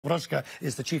Brzoska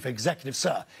is the Chief Executive.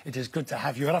 Sir, it is good to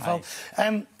have you. Rafał,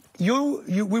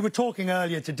 we were talking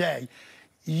earlier today.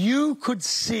 You could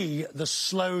see the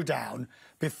slowdown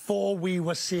before we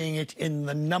were seeing it in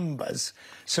the numbers.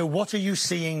 So what are you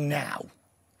seeing now?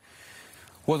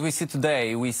 What we see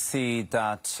today, we see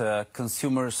that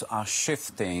consumers are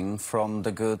shifting from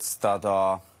the goods that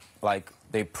are, like,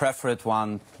 they preferred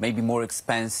one, maybe more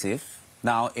expensive,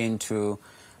 now into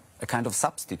a kind of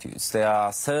substitutes. They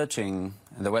are searching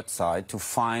on the website to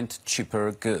find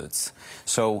cheaper goods.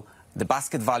 So the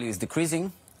basket value is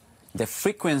decreasing. The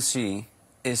frequency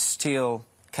is still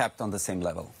kept on the same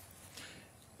level.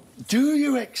 Do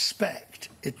you expect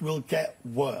it will get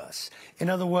worse? In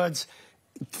other words,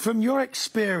 from your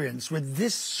experience with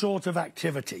this sort of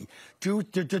activity, do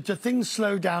things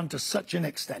slow down to such an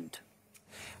extent?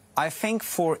 I think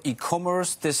for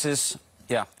e-commerce, this is,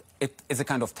 it is a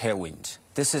kind of tailwind.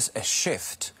 This is a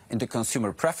shift in the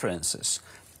consumer preferences.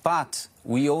 But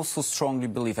we also strongly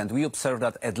believe, and we observe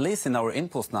that at least in our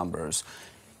InPost numbers,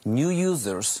 new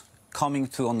users coming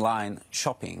to online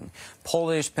shopping.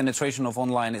 Polish penetration of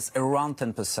online is around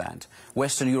 10%.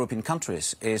 Western European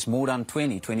countries is more than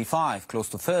 20, 25, close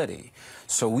to 30.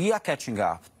 So we are catching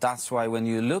up. That's why when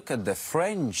you look at the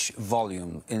French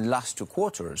volume in last 2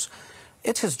 quarters,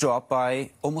 it has dropped by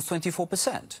almost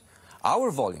 24%.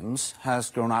 Our volumes has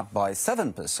grown up by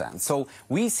 7%. So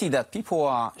we see that people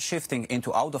are shifting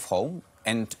into out-of-home,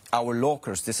 and our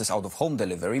lockers, this is out-of-home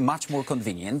delivery, much more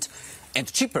convenient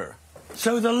and cheaper.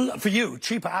 So for you,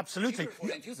 cheaper, absolutely. Cheaper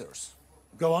for end users.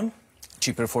 Go on.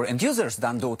 Cheaper for end users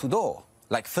than door-to-door,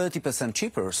 like 30%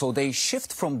 cheaper. So they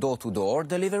shift from door-to-door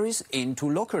deliveries into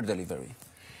locker delivery.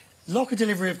 Locker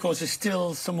delivery, of course, is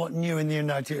still somewhat new in the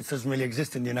United States. It doesn't really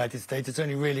exist in the United States. It's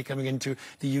only really coming into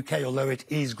the UK, although it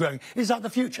is growing. Is that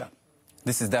the future?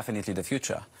 This is definitely the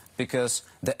future, because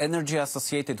the energy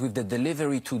associated with the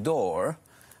delivery to door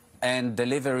and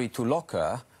delivery to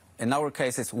locker, in our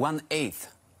case, is 1/8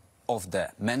 of the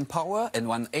manpower and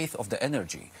 1/8 of the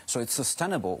energy. So it's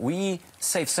sustainable. We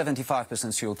save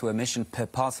 75% CO2 emission per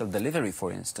parcel delivery, for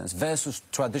instance, versus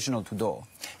traditional to-door.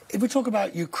 If we talk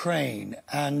about Ukraine,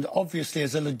 and obviously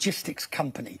as a logistics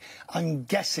company, I'm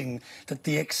guessing that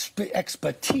the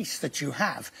expertise that you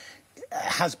have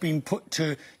has been put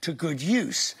to good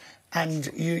use, and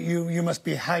you must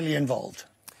be highly involved.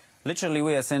 Literally,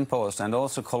 we as InPost, and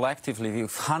also collectively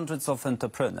with hundreds of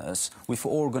entrepreneurs, we've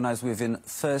organized within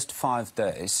first 5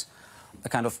 days a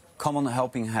kind of common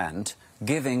helping hand,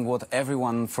 giving what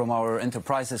everyone from our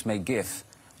enterprises may give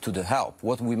to the help,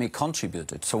 what we may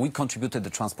contribute it. So we contributed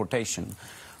the transportation.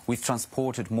 We've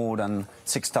transported more than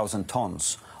 6,000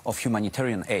 tons of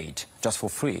humanitarian aid just for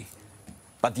free.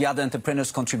 But the other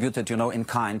entrepreneurs contributed, in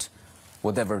kind,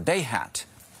 whatever they had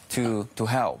to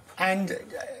help. And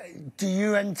do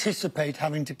you anticipate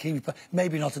having to keep,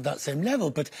 maybe not at that same level,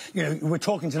 but, we're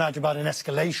talking tonight about an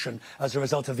escalation as a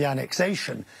result of the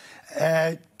annexation.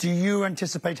 Do you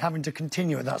anticipate having to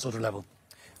continue at that sort of level?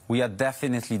 We are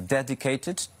definitely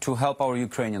dedicated to help our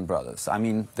Ukrainian brothers. I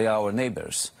mean, they are our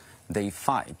neighbors. They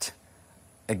fight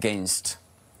against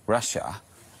Russia,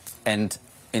 and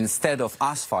instead of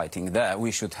us fighting there,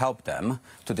 we should help them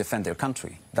to defend their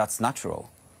country. That's natural.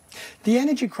 The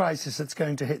energy crisis that's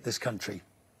going to hit this country,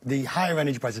 the higher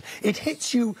energy prices, it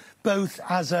hits you both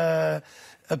as a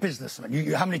businessman.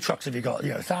 How many trucks have you got?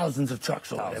 Thousands of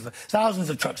trucks or whatever. Thousands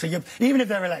of trucks. So even if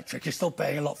they're electric, you're still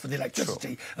paying a lot for the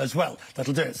electricity as well.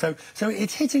 That'll do it. So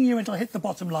it's hitting you, it'll hit the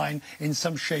bottom line in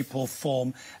some shape or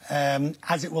form,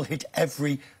 as it will hit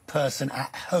every person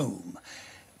at home.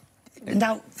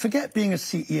 Now, forget being a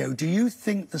CEO. Do you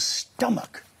think the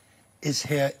stomach is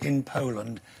here in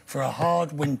Poland for a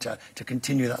hard winter to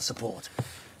continue that support?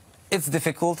 It's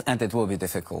difficult, and it will be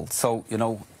difficult. So,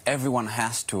 everyone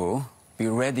has to be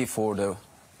ready for the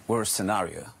worst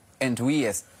scenario. And we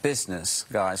as business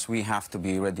guys, we have to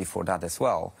be ready for that as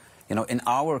well. In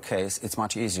our case, it's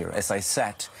much easier. As I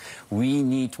said, we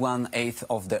need 1/8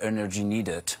 of the energy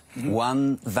needed.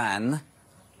 One van,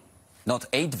 not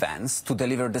 8 vans, to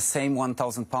deliver the same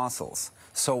 1,000 parcels.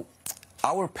 So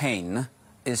our pain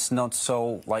is not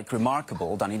so,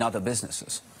 remarkable than in other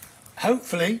businesses.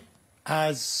 Hopefully,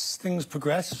 as things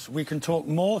progress, we can talk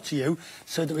more to you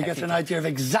so that we get an idea of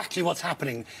exactly what's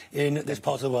happening in this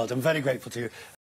part of the world. I'm very grateful to you.